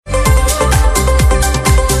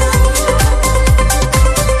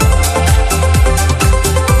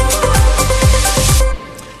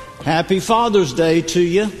Happy Father's Day to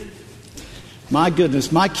you. My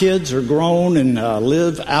goodness, my kids are grown and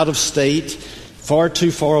live out of state, far too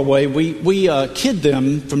far away. We kid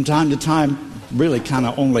them from time to time, really kind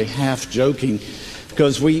of only half joking,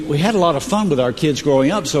 because we had a lot of fun with our kids growing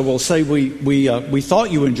up. So we'll say we thought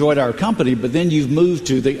you enjoyed our company, but then you've moved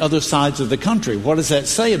to the other sides of the country. What does that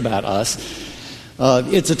say about us?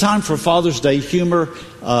 It's a time for Father's Day humor.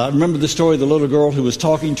 Remember the story of the little girl who was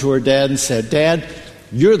talking to her dad and said, "Dad,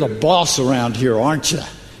 you're the boss around here, aren't you?"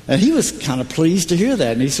 And he was kind of pleased to hear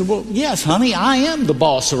that. And he said, "Well, yes, honey, I am the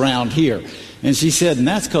boss around here." And she said, "And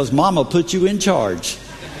that's because Mama put you in charge."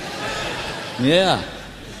 Yeah.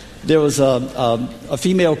 There was a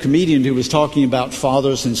female comedian who was talking about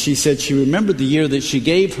fathers, and she said she remembered the year that she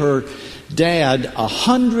gave her dad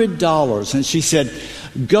 $100. And she said,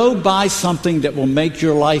 "Go buy something that will make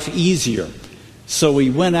your life easier." So he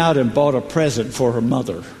went out and bought a present for her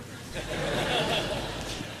mother.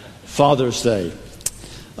 Father's Day,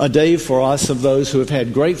 a day for us of those who have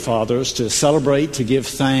had great fathers to celebrate, to give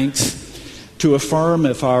thanks, to affirm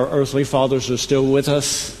if our earthly fathers are still with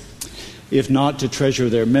us, if not, to treasure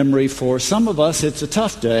their memory. For some of us, it's a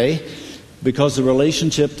tough day because the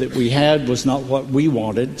relationship that we had was not what we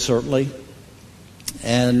wanted, certainly.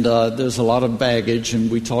 And there's a lot of baggage, and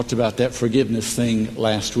we talked about that forgiveness thing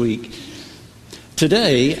last week.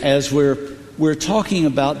 Today, as we're talking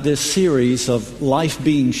about this series of life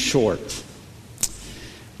being short,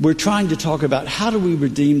 we're trying to talk about how do we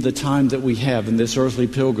redeem the time that we have in this earthly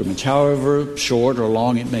pilgrimage, however short or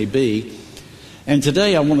long it may be. And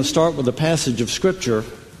today I want to start with a passage of Scripture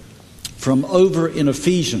from over in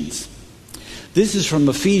Ephesians. This is from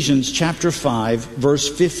Ephesians chapter 5, verse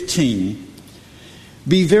 15.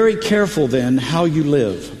 "Be very careful then how you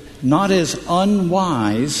live, not as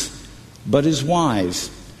unwise, but as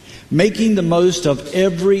wise, making the most of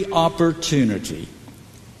every opportunity,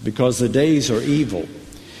 because the days are evil.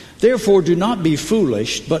 Therefore do not be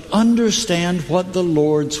foolish, but understand what the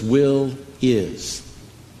Lord's will is."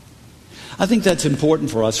 I think that's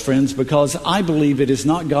important for us, friends, because I believe it is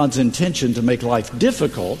not God's intention to make life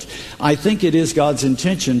difficult. I think it is God's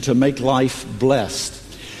intention to make life blessed.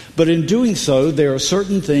 But in doing so, there are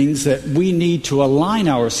certain things that we need to align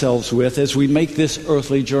ourselves with as we make this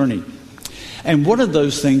earthly journey. And one of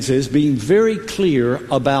those things is being very clear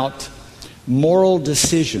about moral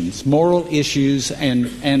decisions, moral issues,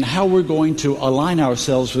 and how we're going to align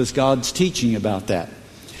ourselves with God's teaching about that.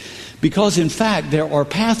 Because, in fact, there are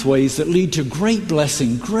pathways that lead to great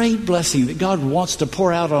blessing that God wants to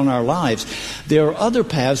pour out on our lives. There are other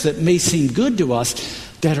paths that may seem good to us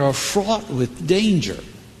that are fraught with danger.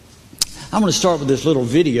 I'm going to start with this little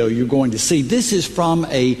video you're going to see. This is from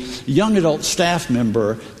a young adult staff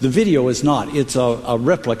member. The video is not. It's a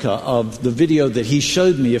replica of the video that he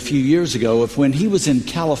showed me a few years ago of when he was in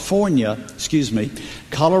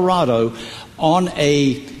Colorado, on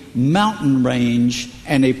a mountain range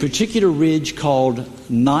and a particular ridge called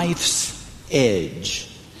Knife's Edge.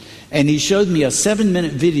 And he showed me a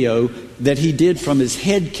 7-minute video that he did from his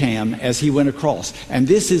head cam as he went across. And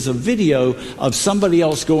this is a video of somebody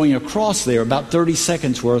else going across there, about 30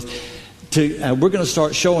 seconds worth. We're going to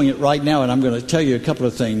start showing it right now, and I'm going to tell you a couple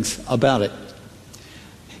of things about it.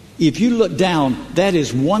 If you look down, that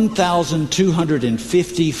is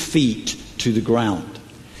 1,250 feet to the ground.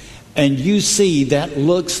 And you see that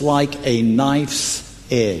looks like a knife's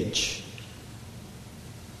edge.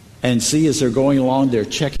 And see, as they're going along, they're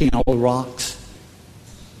checking all the rocks.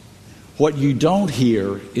 What you don't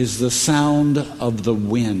hear is the sound of the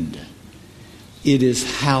wind. It is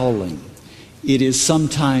howling. It is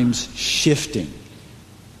sometimes shifting.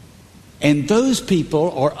 And those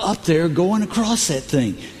people are up there going across that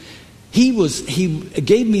thing. He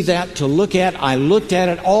gave me that to look at. I looked at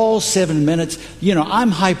it all 7 minutes. You know,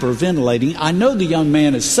 I'm hyperventilating. I know the young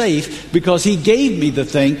man is safe because he gave me the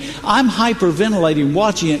thing. I'm hyperventilating,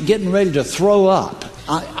 watching it, getting ready to throw up.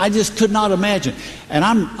 I just could not imagine. And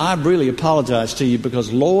I really apologize to you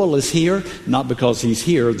because Lowell is here, not because he's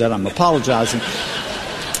here that I'm apologizing.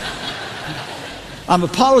 I'm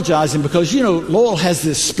apologizing because, you know, Lowell has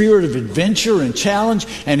this spirit of adventure and challenge,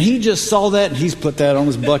 and he just saw that, and he's put that on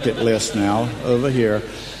his bucket list now over here.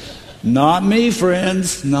 Not me,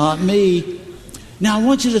 friends, not me. Now, I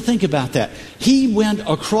want you to think about that. He went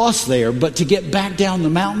across there, but to get back down the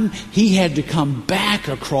mountain, he had to come back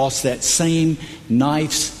across that same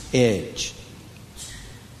knife's edge.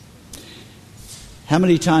 How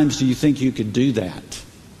many times do you think you could do that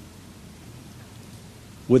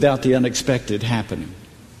without the unexpected happening?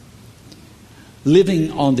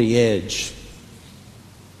 Living on the edge.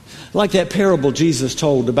 Like that parable Jesus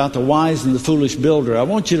told about the wise and the foolish builder. I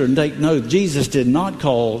want you to take note, Jesus did not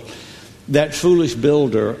call that foolish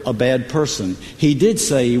builder a bad person. He did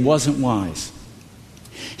say he wasn't wise.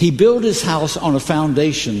 He built his house on a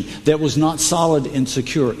foundation that was not solid and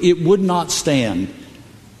secure. It would not stand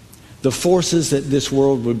the forces that this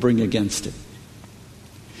world would bring against it.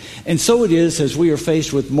 And so it is as we are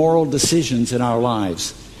faced with moral decisions in our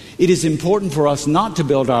lives. It is important for us not to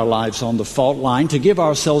build our lives on the fault line, to give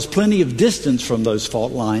ourselves plenty of distance from those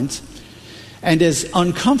fault lines. And as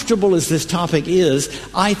uncomfortable as this topic is,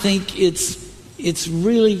 I think it's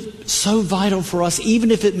really so vital for us,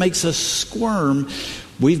 even if it makes us squirm.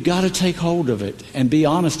 We've got to take hold of it and be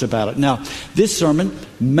honest about it. Now, this sermon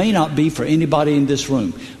may not be for anybody in this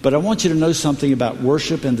room, but I want you to know something about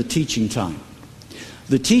worship and the teaching time.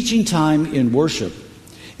 The teaching time in worship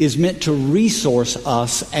is meant to resource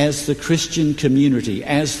us as the Christian community,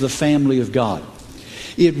 as the family of God.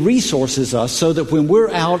 It resources us so that when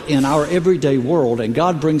we're out in our everyday world and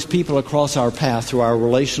God brings people across our path through our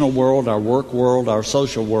relational world, our work world, our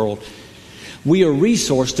social world, we are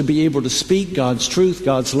resourced to be able to speak God's truth,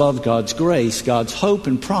 God's love, God's grace, God's hope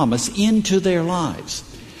and promise into their lives.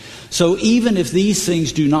 So even if these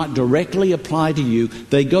things do not directly apply to you,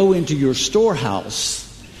 they go into your storehouse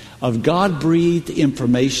of God-breathed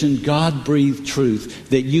information, God-breathed truth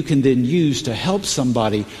that you can then use to help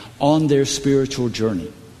somebody on their spiritual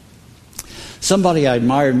journey. Somebody I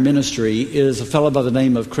admire in ministry is a fellow by the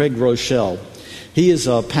name of Craig Rochelle. He is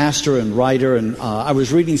a pastor and writer, and I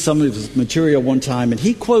was reading some of his material one time, and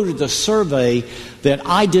he quoted a survey that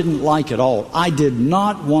I didn't like at all. I did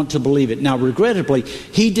not want to believe it. Now, regrettably,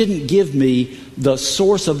 he didn't give me the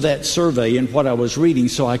source of that survey in what I was reading,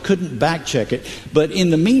 so I couldn't back check it. But in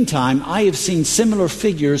the meantime, I have seen similar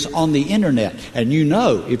figures on the internet. And you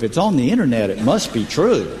know, if it's on the internet, it must be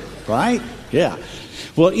true, right? Yeah.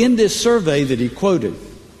 Well, in this survey that he quoted,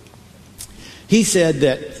 he said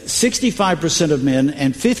that 65% of men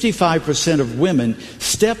and 55% of women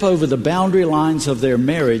step over the boundary lines of their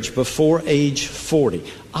marriage before age 40.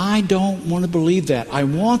 I don't want to believe that. I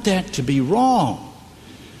want that to be wrong.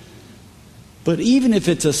 But even if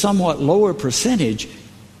it's a somewhat lower percentage,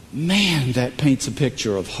 man, that paints a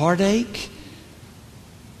picture of heartache,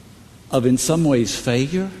 of in some ways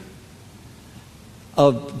failure,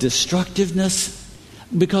 of destructiveness.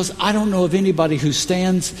 Because I don't know of anybody who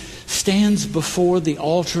stands before the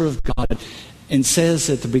altar of God and says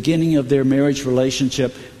at the beginning of their marriage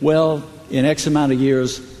relationship, well, in X amount of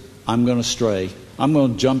years, I'm going to stray. I'm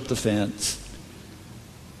going to jump the fence.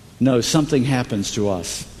 No, something happens to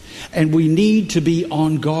us. And we need to be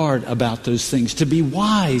on guard about those things, to be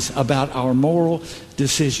wise about our moral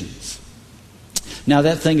decisions. Now,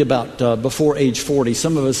 that thing about before age 40,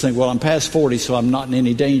 some of us think, well, I'm past 40, so I'm not in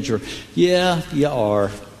any danger. Yeah, you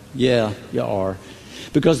are. Yeah, you are.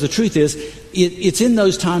 Because the truth is, it's in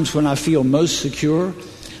those times when I feel most secure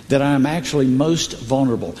that I am actually most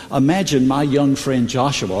vulnerable. Imagine my young friend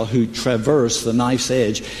Joshua, who traversed the knife's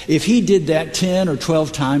edge. If he did that 10 or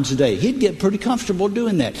 12 times a day, he'd get pretty comfortable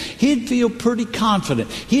doing that. He'd feel pretty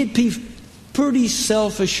confident. He'd be pretty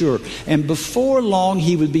self-assured. And before long,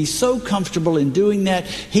 he would be so comfortable in doing that,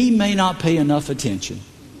 he may not pay enough attention.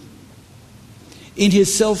 In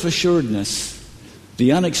his self-assuredness,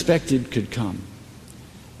 the unexpected could come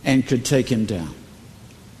and could take him down.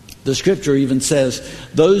 The scripture even says,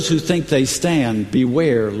 those who think they stand,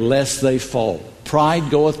 beware lest they fall. Pride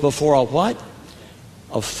goeth before a what?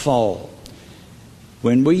 A fall.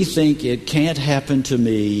 When we think it can't happen to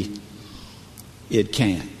me, it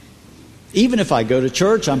can. Even if I go to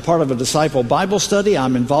church, I'm part of a disciple Bible study,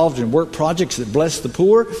 I'm involved in work projects that bless the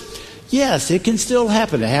poor, yes, it can still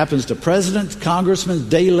happen. It happens to presidents, congressmen,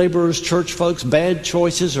 day laborers, church folks. Bad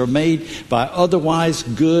choices are made by otherwise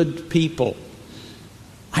good people.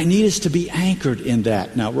 I need us to be anchored in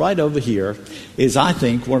that. Now, right over here is, I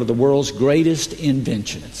think, one of the world's greatest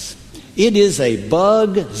inventions. It is a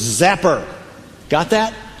bug zapper. Got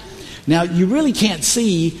that? Now, you really can't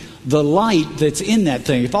see the light that's in that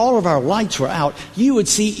thing. If all of our lights were out, you would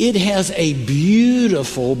see it has a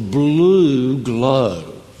beautiful blue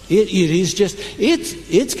glow. It is just,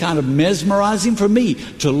 it's kind of mesmerizing for me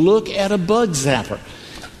to look at a bug zapper.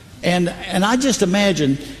 And I just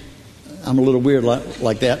imagine, I'm a little weird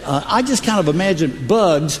like that, I just kind of imagine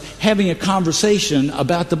bugs having a conversation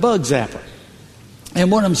about the bug zapper.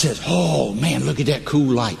 And one of them says, oh man, look at that cool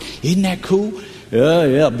light. Isn't that cool?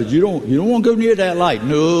 Yeah, but you don't want to go near that light.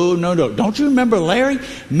 No. Don't you remember Larry?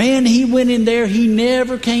 Man, he went in there, he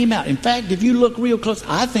never came out. In fact, if you look real close,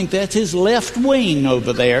 I think that's his left wing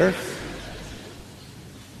over there.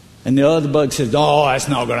 And the other bug says, oh, that's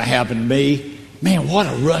not going to happen to me. Man, what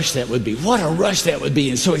a rush that would be. What a rush that would be.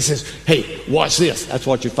 And so he says, hey, watch this. That's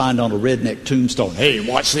what you find on a redneck tombstone. Hey,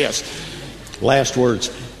 watch this. Last words.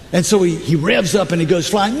 And so he revs up and he goes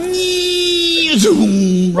flying,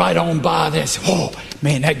 zoom, right on by this. Oh,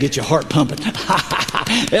 man, that gets your heart pumping.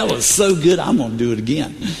 That was so good, I'm going to do it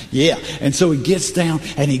again. Yeah. And so he gets down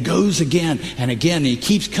and he goes again and again. And he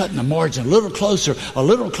keeps cutting the margin a little closer, a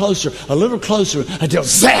little closer, a little closer until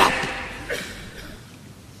zap.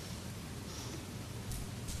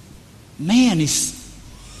 Man,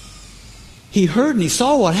 he heard and he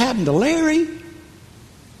saw what happened to Larry.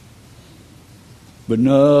 But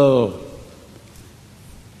no,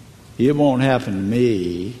 it won't happen to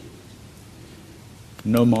me.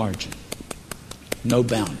 No margin, no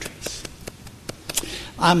boundaries.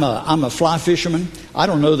 I'm a fly fisherman. I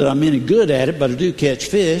don't know that I'm any good at it, but I do catch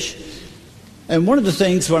fish. And one of the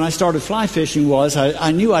things when I started fly fishing was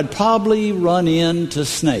I knew I'd probably run into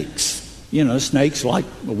snakes. You know, snakes like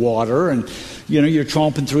water, and you know, you're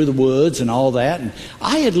tromping through the woods and all that. And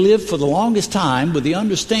I had lived for the longest time with the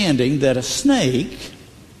understanding that a snake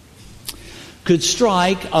could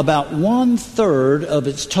strike about 1/3 of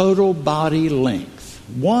its total body length.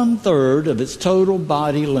 1/3 of its total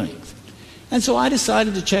body length. And so I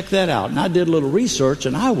decided to check that out. And I did a little research,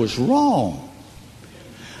 and I was wrong.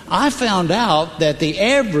 I found out that the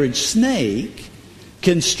average snake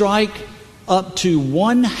can strike up to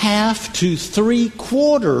 1/2 to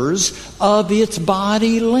 3/4 of its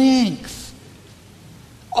body length.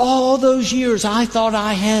 All those years I thought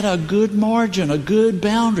I had a good margin, a good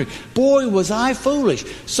boundary. Boy, was I foolish.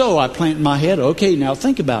 So I planted in my head, okay, now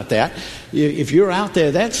think about that. If you're out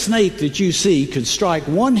there, that snake that you see could strike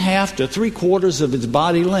 1/2 to 3/4 of its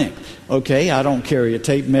body length. Okay, I don't carry a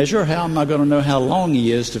tape measure. How am I going to know how long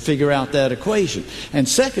he is to figure out that equation? And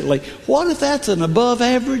secondly, what if that's an above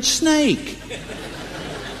average snake?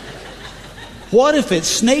 What if at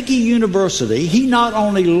Snaky University, he not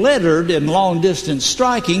only lettered in long-distance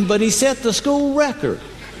striking, but he set the school record?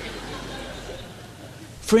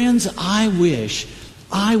 Friends, I wish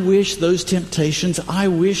those temptations, I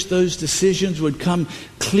wish those decisions would come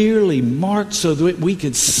clearly marked so that we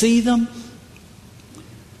could see them.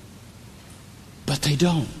 But they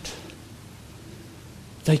don't.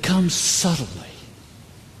 They come subtly,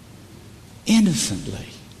 innocently.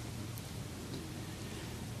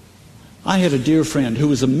 I had a dear friend who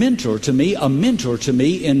was a mentor to me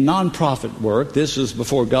in nonprofit work. This was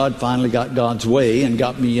before God finally got God's way and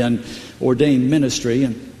got me in ordained ministry.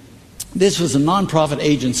 And this was a nonprofit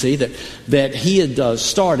agency that he had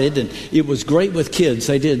started, and it was great with kids.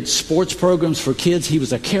 They did sports programs for kids. He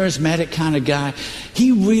was a charismatic kind of guy.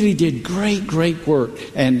 He really did great work.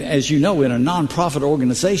 And as you know, in a nonprofit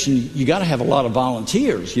organization, you got to have a lot of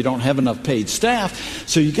volunteers. You don't have enough paid staff,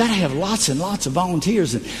 so you got to have lots and lots of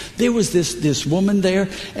volunteers. And there was this woman there,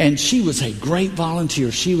 and she was a great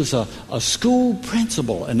volunteer. She was a school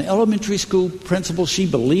principal, an elementary school principal. She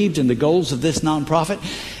believed in the goals of this nonprofit,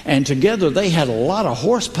 and together they had a lot of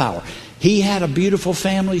horsepower. He had a beautiful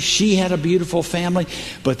family, she had a beautiful family,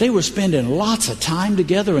 but they were spending lots of time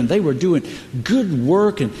together, and they were doing good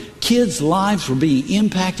work, and kids' lives were being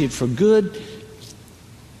impacted for good.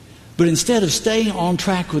 But instead of staying on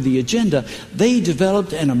track with the agenda, they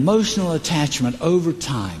developed an emotional attachment over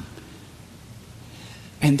time.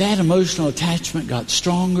 And that emotional attachment got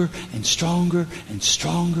stronger and stronger and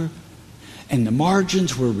stronger, and the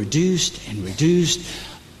margins were reduced and reduced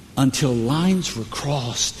until lines were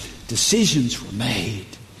crossed, decisions were made.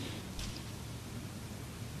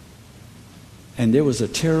 And there was a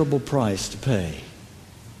terrible price to pay.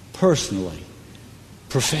 Personally,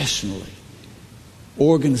 professionally,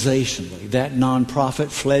 organizationally. That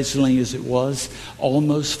nonprofit, fledgling as it was,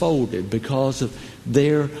 almost folded because of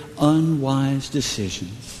their unwise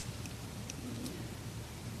decisions.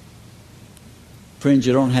 Friends,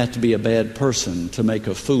 you don't have to be a bad person to make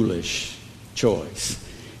a foolish choice.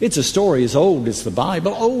 It's a story as old as the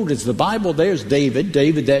Bible. Old as the Bible. There's David.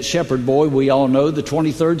 David, that shepherd boy we all know, the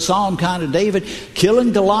 23rd Psalm kind of David,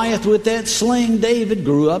 killing Goliath with that sling. David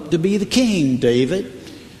grew up to be the king, David.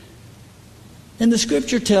 And the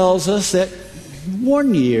scripture tells us that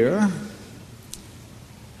one year,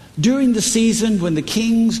 during the season when the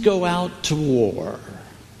kings go out to war.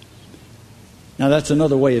 Now that's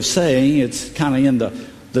another way of saying it's kind of in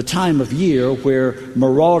the time of year where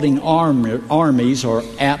marauding armies are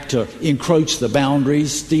apt to encroach the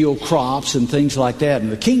boundaries, steal crops and things like that. And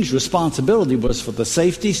the king's responsibility was for the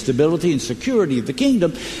safety, stability, and security of the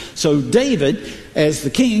kingdom. So David, as the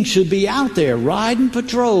king, should be out there riding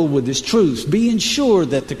patrol with his troops, being sure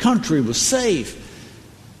that the country was safe.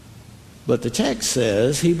 But the text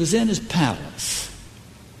says he was in his palace.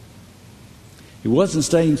 He wasn't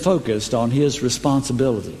staying focused on his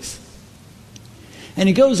responsibilities. And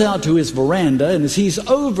he goes out to his veranda, and as he's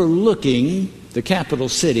overlooking the capital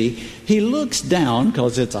city, he looks down,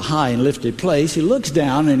 because it's a high and lifted place, he looks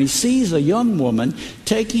down and he sees a young woman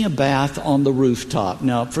taking a bath on the rooftop.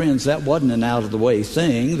 Now, friends, that wasn't an out-of-the-way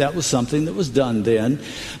thing. That was something that was done then.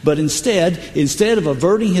 But instead of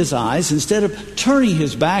averting his eyes, instead of turning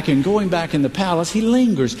his back and going back in the palace, he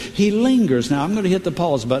lingers. He lingers. Now, I'm going to hit the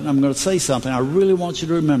pause button. I'm going to say something I really want you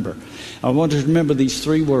to remember. I want you to remember these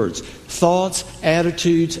three words: thoughts,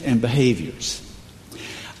 attitudes, and behaviors.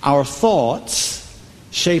 Our thoughts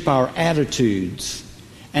shape our attitudes,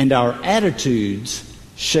 and our attitudes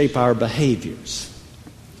shape our behaviors.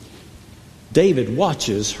 David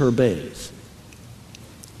watches her bathe.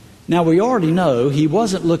 Now, we already know he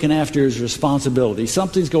wasn't looking after his responsibility.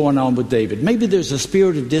 Something's going on with David. Maybe there's a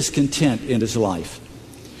spirit of discontent in his life.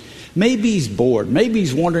 Maybe he's bored. Maybe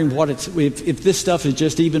he's wondering if this stuff is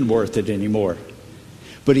just even worth it anymore.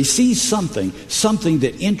 But he sees something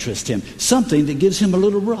that interests him, something that gives him a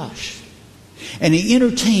little rush. And he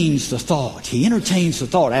entertains the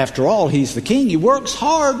thought. After all, he's the king. He works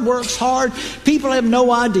hard. People have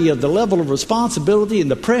no idea of the level of responsibility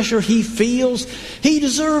and the pressure he feels. He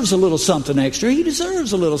deserves a little something extra. He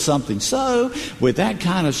deserves a little something. So, with that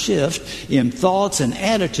kind of shift in thoughts and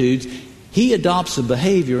attitudes, he adopts a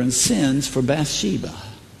behavior and sins for Bathsheba.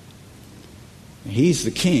 He's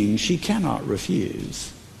the king. She cannot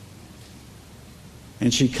refuse.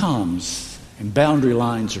 And she comes, and boundary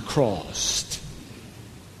lines are crossed.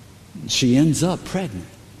 She ends up pregnant.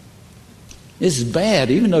 This is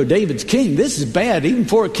bad. Even though David's king, this is bad. Even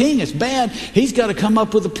for a king, it's bad. He's got to come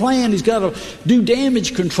up with a plan. He's got to do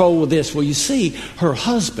damage control with this. Well, you see, her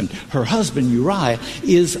husband Uriah,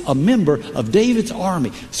 is a member of David's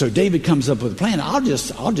army. So David comes up with a plan. I'll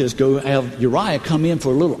just go have Uriah come in for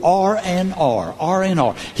a little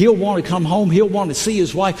R&R. He'll want to come home. He'll want to see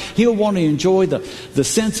his wife. He'll want to enjoy the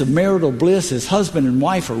sense of marital bliss. His husband and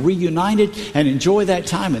wife are reunited and enjoy that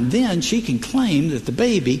time. And then she can claim that the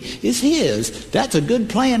baby is his. That's a good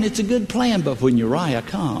plan. It's a good plan. But when Uriah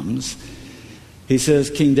comes, he says,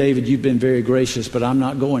 King David, you've been very gracious, but I'm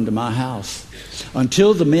not going to my house.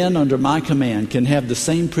 Until the men under my command can have the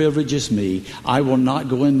same privilege as me, I will not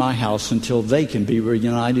go in my house until they can be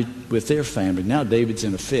reunited with their family. Now David's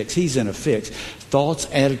in a fix. He's in a fix. Thoughts,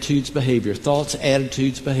 attitudes, behavior. Thoughts,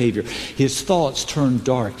 attitudes, behavior. His thoughts turn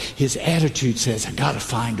dark. His attitude says, I got to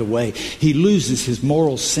find a way. He loses his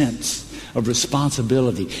moral sense of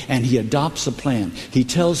responsibility, and he adopts a plan. He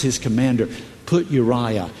tells his commander, put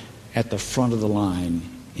Uriah at the front of the line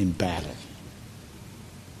in battle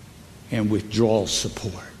and withdraw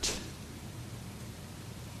support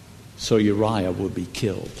so Uriah would be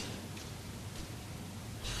killed.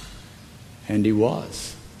 And he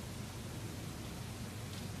was.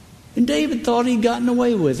 And David thought he'd gotten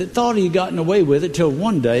away with it, till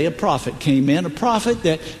one day a prophet came in, a prophet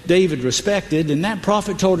that David respected, and that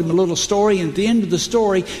prophet told him a little story, and at the end of the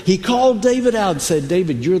story, he called David out and said,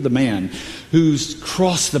 David, you're the man who's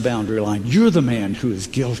crossed the boundary line. You're the man who is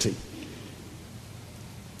guilty.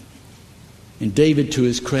 And David, to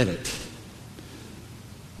his credit,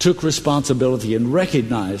 took responsibility and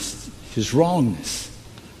recognized his wrongness.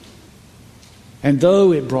 And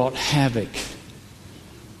though it brought havoc,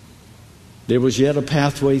 there was yet a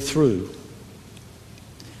pathway through.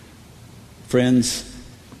 Friends,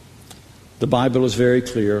 the Bible is very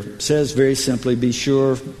clear. It says very simply, be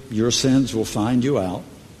sure your sins will find you out.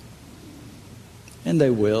 And they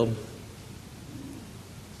will.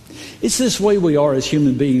 It's this way we are as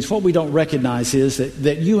human beings. What we don't recognize is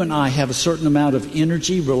that you and I have a certain amount of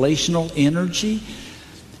energy, relational energy.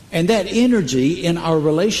 And that energy in our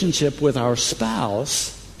relationship with our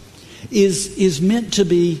spouse is meant to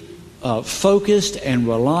be focused and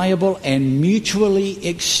reliable and mutually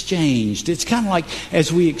exchanged. It's kind of like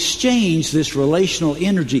as we exchange this relational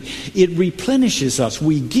energy, it replenishes us.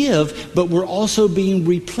 We give, but we're also being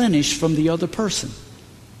replenished from the other person.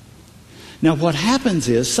 Now what happens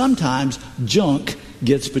is sometimes junk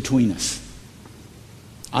gets between us.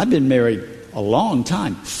 I've been married a long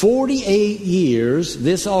time, 48 years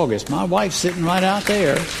this August. My wife's sitting right out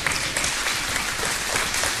there.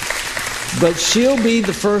 But she'll be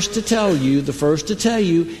the first to tell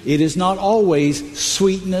you, it is not always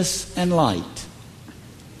sweetness and light.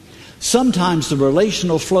 Sometimes the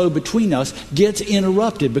relational flow between us gets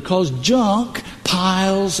interrupted because junk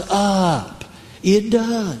piles up. It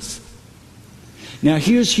does. Now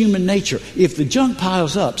here's human nature. If the junk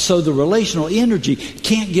piles up so the relational energy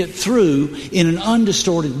can't get through in an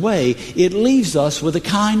undistorted way, it leaves us with a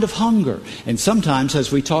kind of hunger. And sometimes,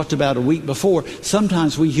 as we talked about a week before,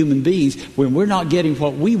 sometimes we human beings, when we're not getting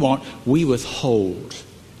what we want, we withhold.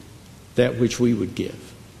 that which we would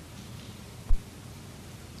give.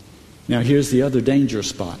 Now here's the other danger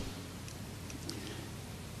spot.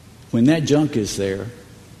 When that junk is there,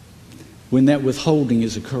 when that withholding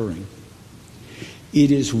is occurring,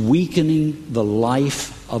 it is weakening the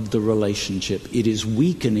life of the relationship. It is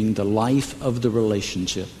weakening the life of the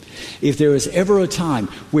relationship. If there is ever a time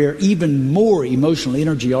where even more emotional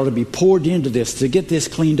energy ought to be poured into this, to get this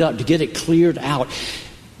cleaned up, to get it cleared out,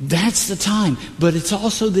 that's the time. But it's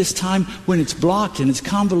also this time when it's blocked and it's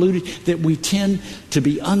convoluted that we tend to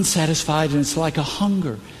be unsatisfied, and it's like a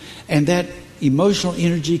hunger. And that emotional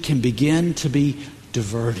energy can begin to be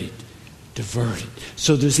diverted.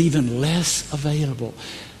 So there's even less available.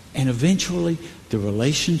 And eventually the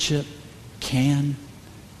relationship can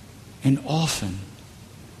and often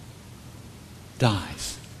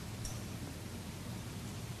dies.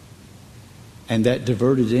 And that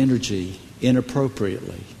diverted energy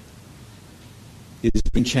inappropriately is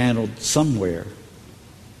being channeled somewhere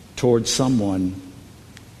towards someone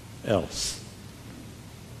else.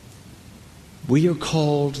 We are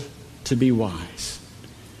called to be wise.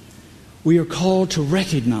 We are called to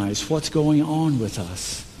recognize what's going on with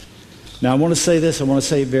us. Now I want to say this, I want to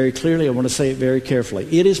say it very clearly, I want to say it very carefully.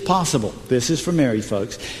 It is possible, this is for married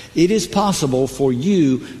folks, it is possible for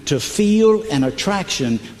you to feel an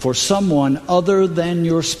attraction for someone other than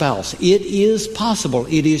your spouse. It is possible,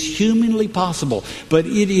 it is humanly possible, but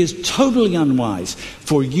it is totally unwise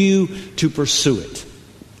for you to pursue it.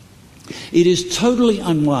 It is totally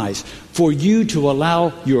unwise for you to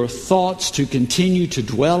allow your thoughts to continue to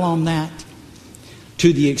dwell on that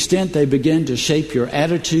to the extent they begin to shape your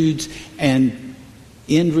attitudes and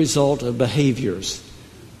end result of behaviors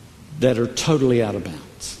that are totally out of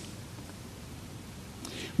bounds.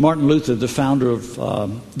 Martin Luther, the founder of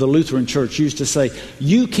the Lutheran Church, used to say,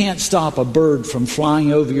 you can't stop a bird from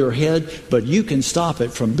flying over your head, but you can stop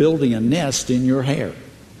it from building a nest in your hair.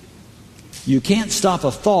 You can't stop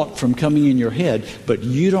a thought from coming in your head, but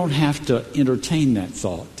you don't have to entertain that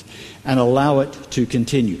thought and allow it to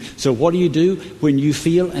continue. So what do you do when you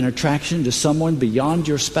feel an attraction to someone beyond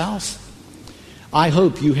your spouse? I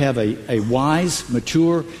hope you have a wise,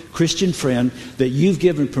 mature Christian friend that you've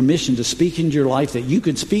given permission to speak into your life, that you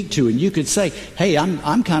could speak to, and you could say, hey,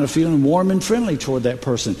 I'm kind of feeling warm and friendly toward that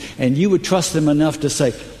person. And you would trust them enough to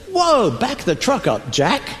say, whoa, back the truck up,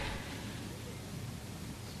 Jack.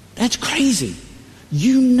 That's crazy.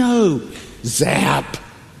 You know, zap.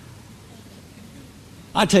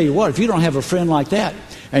 I tell you what, if you don't have a friend like that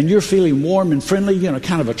and you're feeling warm and friendly,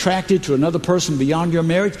 kind of attracted to another person beyond your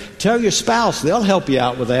marriage, tell your spouse. They'll help you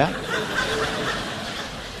out with that.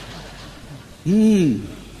 You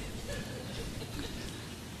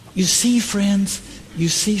see, friends,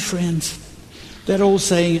 that old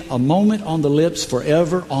saying, a moment on the lips,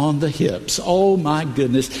 forever on the hips. Oh my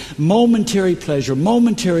goodness. Momentary pleasure,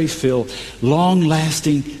 momentary fill,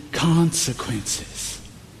 long-lasting consequences.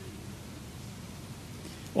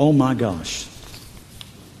 Oh my gosh.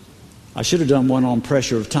 I should have done one on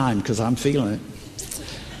pressure of time because I'm feeling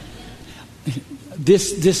it.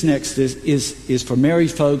 This next is for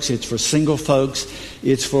married folks, it's for single folks,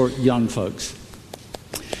 it's for young folks.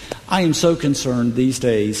 I am so concerned these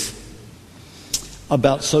days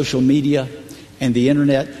about social media and the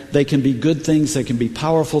internet. They can be good things, they can be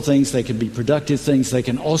powerful things, they can be productive things, they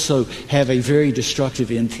can also have a very destructive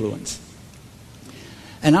influence.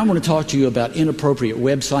 And I want to talk to you about inappropriate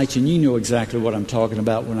websites, and you know exactly what I'm talking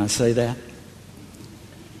about when I say that.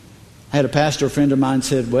 I had a pastor friend of mine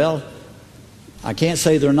said, well, I can't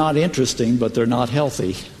say they're not interesting, but they're not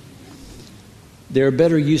healthy. There are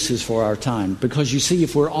better uses for our time, because you see,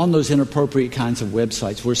 if we're on those inappropriate kinds of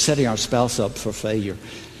websites, we're setting our spouse up for failure.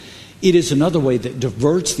 It is another way that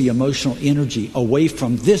diverts the emotional energy away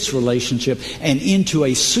from this relationship and into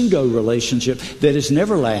a pseudo-relationship that is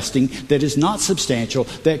never lasting, that is not substantial,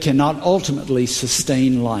 that cannot ultimately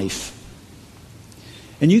sustain life.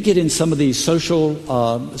 And you get in some of these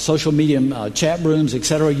social media chat rooms,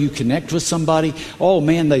 etc. You connect with somebody. Oh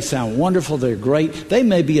man, they sound wonderful. They're great. They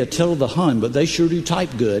may be Attila the Hun, but they sure do type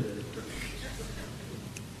good.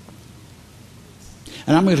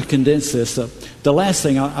 And I'm going to condense this. The last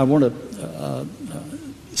thing I want to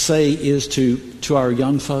say is to our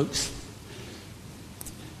young folks.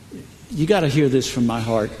 You got to hear this from my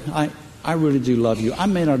heart. I really do love you. I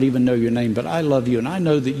may not even know your name, but I love you, and I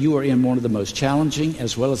know that you are in one of the most challenging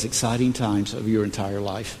as well as exciting times of your entire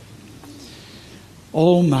life.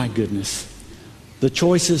 Oh my goodness. The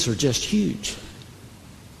choices are just huge.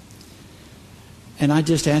 And I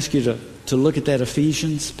just ask you to look at that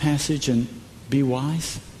Ephesians passage and be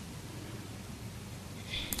wise.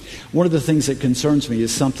 One of the things that concerns me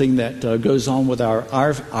is something that goes on with our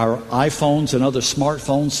iPhones and other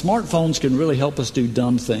smartphones. Smartphones can really help us do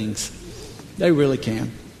dumb things. They really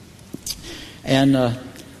can. And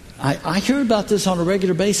I hear about this on a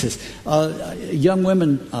regular basis. Young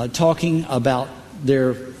women talking about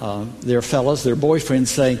their fellas, their boyfriends,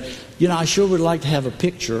 saying, I sure would like to have a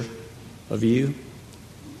picture of you.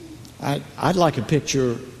 I'd like a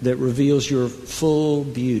picture that reveals your full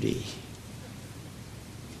beauty.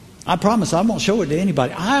 I promise I won't show it to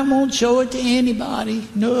anybody. I won't show it to anybody.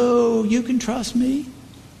 No, you can trust me.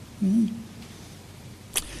 A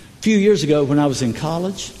few years ago when I was in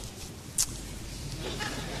college,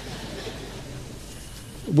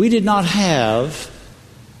 we did not have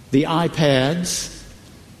the iPads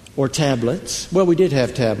or tablets. Well, we did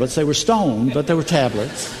have tablets. They were stone, but they were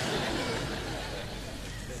tablets.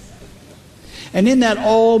 And in that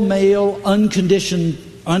all-male,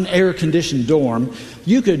 unair-conditioned dorm,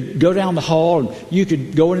 you could go down the hall and you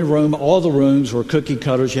could go in a room. All the rooms were cookie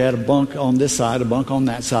cutters. You had a bunk on this side, a bunk on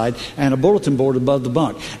that side, and a bulletin board above the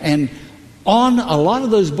bunk. And on a lot of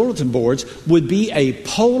those bulletin boards would be a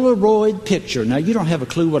Polaroid picture. Now, you don't have a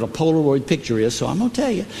clue what a Polaroid picture is, so I'm going to tell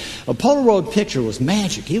you. A Polaroid picture was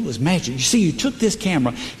magic. It was magic. You see, you took this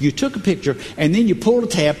camera, you took a picture, and then you pulled a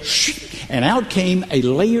tab, and out came a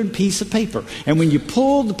layered piece of paper. And when you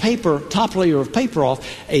pulled the top layer of paper off,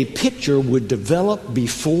 a picture would develop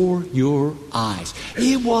before your eyes.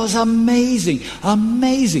 It was amazing,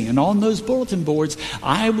 amazing. And on those bulletin boards,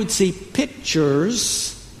 I would see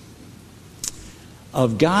pictures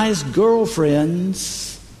of guys'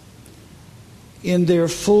 girlfriends in their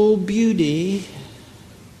full beauty,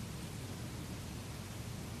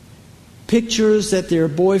 pictures that their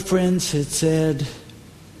boyfriends had said,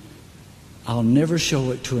 I'll never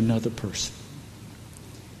show it to another person.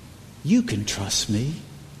 You can trust me.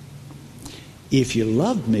 If you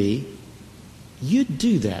loved me, you'd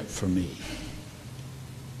do that for me.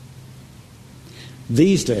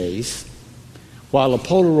 These days, while a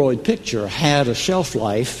Polaroid picture had a shelf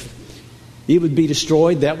life, it would be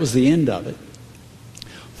destroyed. That was the end of it.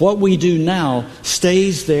 What we do now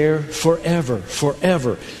stays there forever,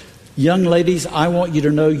 forever. Young ladies, I want you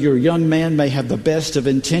to know your young man may have the best of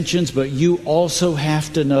intentions, but you also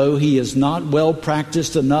have to know he is not well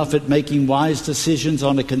practiced enough at making wise decisions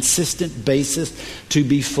on a consistent basis to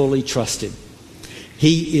be fully trusted.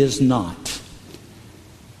 He is not.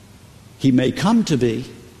 He may come to be.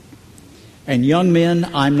 And young men,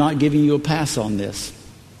 I'm not giving you a pass on this.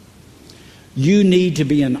 You need to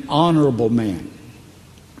be an honorable man.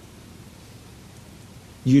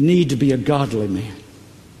 You need to be a godly man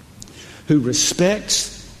who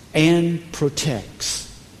respects and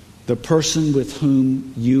protects the person with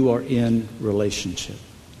whom you are in relationship.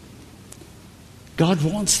 God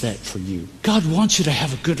wants that for you. God wants you to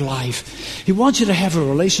have a good life. He wants you to have a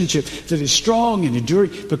relationship that is strong and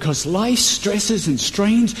enduring, because life's stresses and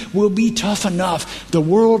strains will be tough enough. The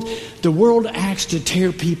world acts to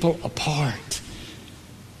tear people apart.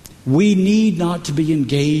 We need not to be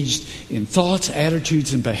engaged in thoughts,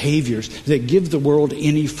 attitudes, and behaviors that give the world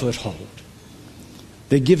any foothold,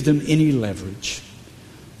 that give them any leverage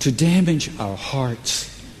to damage our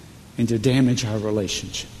hearts and to damage our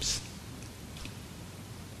relationships.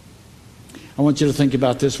 I want you to think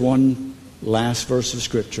about this one last verse of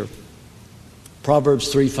Scripture. Proverbs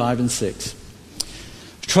 3, 5, and 6.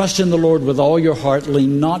 Trust in the Lord with all your heart.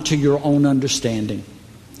 Lean not to your own understanding.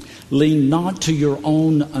 Lean not to your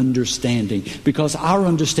own understanding, because our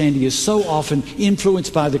understanding is so often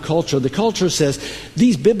influenced by the culture. The culture says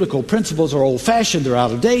these biblical principles are old-fashioned, they're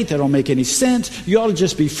out of date, they don't make any sense. You ought to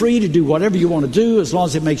just be free to do whatever you want to do as long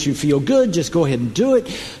as it makes you feel good. Just go ahead and do it.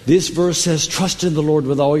 This verse says, trust in the Lord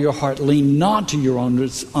with all your heart. Lean not to your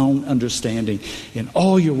own understanding. In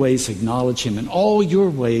all your ways acknowledge Him. In all your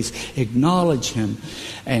ways acknowledge Him,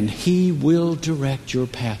 and He will direct your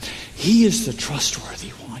path. He is the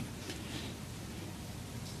trustworthy one.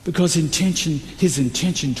 Because His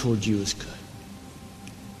intention toward you is good.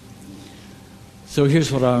 So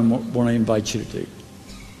here's what I want to invite you to do.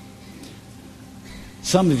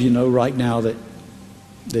 Some of you know right now that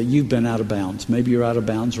you've been out of bounds. Maybe you're out of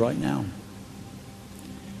bounds right now.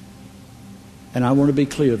 And I want to be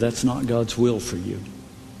clear, that's not God's will for you.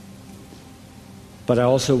 But I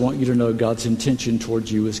also want you to know God's intention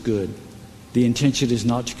towards you is good. The intention is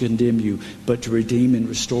not to condemn you, but to redeem and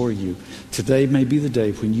restore you. Today may be the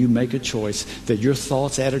day when you make a choice that your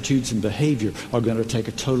thoughts, attitudes, and behavior are going to take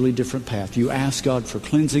a totally different path. You ask God for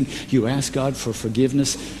cleansing. You ask God for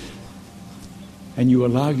forgiveness. And you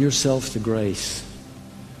allow yourself the grace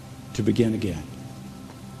to begin again.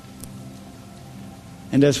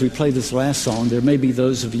 And as we play this last song, there may be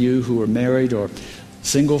those of you who are married or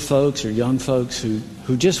single folks or young folks who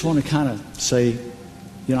just want to kind of say,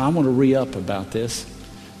 I want to re-up about this.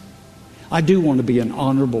 I do want to be an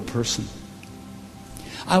honorable person.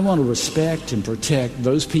 I want to respect and protect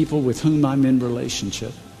those people with whom I'm in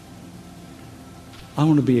relationship. I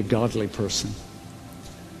want to be a godly person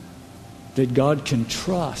that God can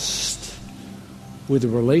trust with a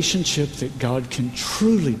relationship that God can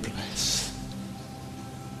truly bless.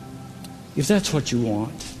 If that's what you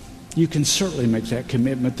want, you can certainly make that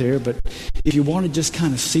commitment there. But if you want to just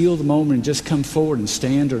kind of seal the moment and just come forward and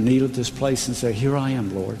stand or kneel at this place and say, here I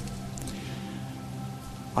am, Lord.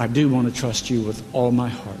 I do want to trust you with all my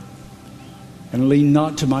heart and lean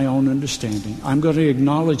not to my own understanding. I'm going to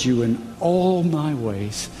acknowledge you in all my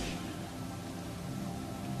ways,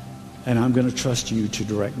 and I'm going to trust you to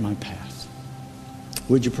direct my path.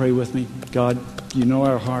 Would you pray with me? God, you know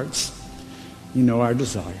our hearts. You know our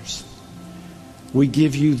desires. We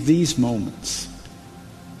give you these moments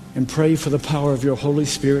and pray for the power of your Holy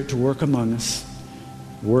Spirit to work among us,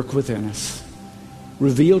 work within us.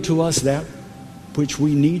 Reveal to us that which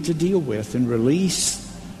we need to deal with and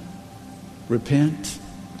release, repent,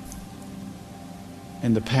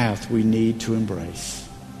 and the path we need to embrace.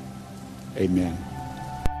 Amen.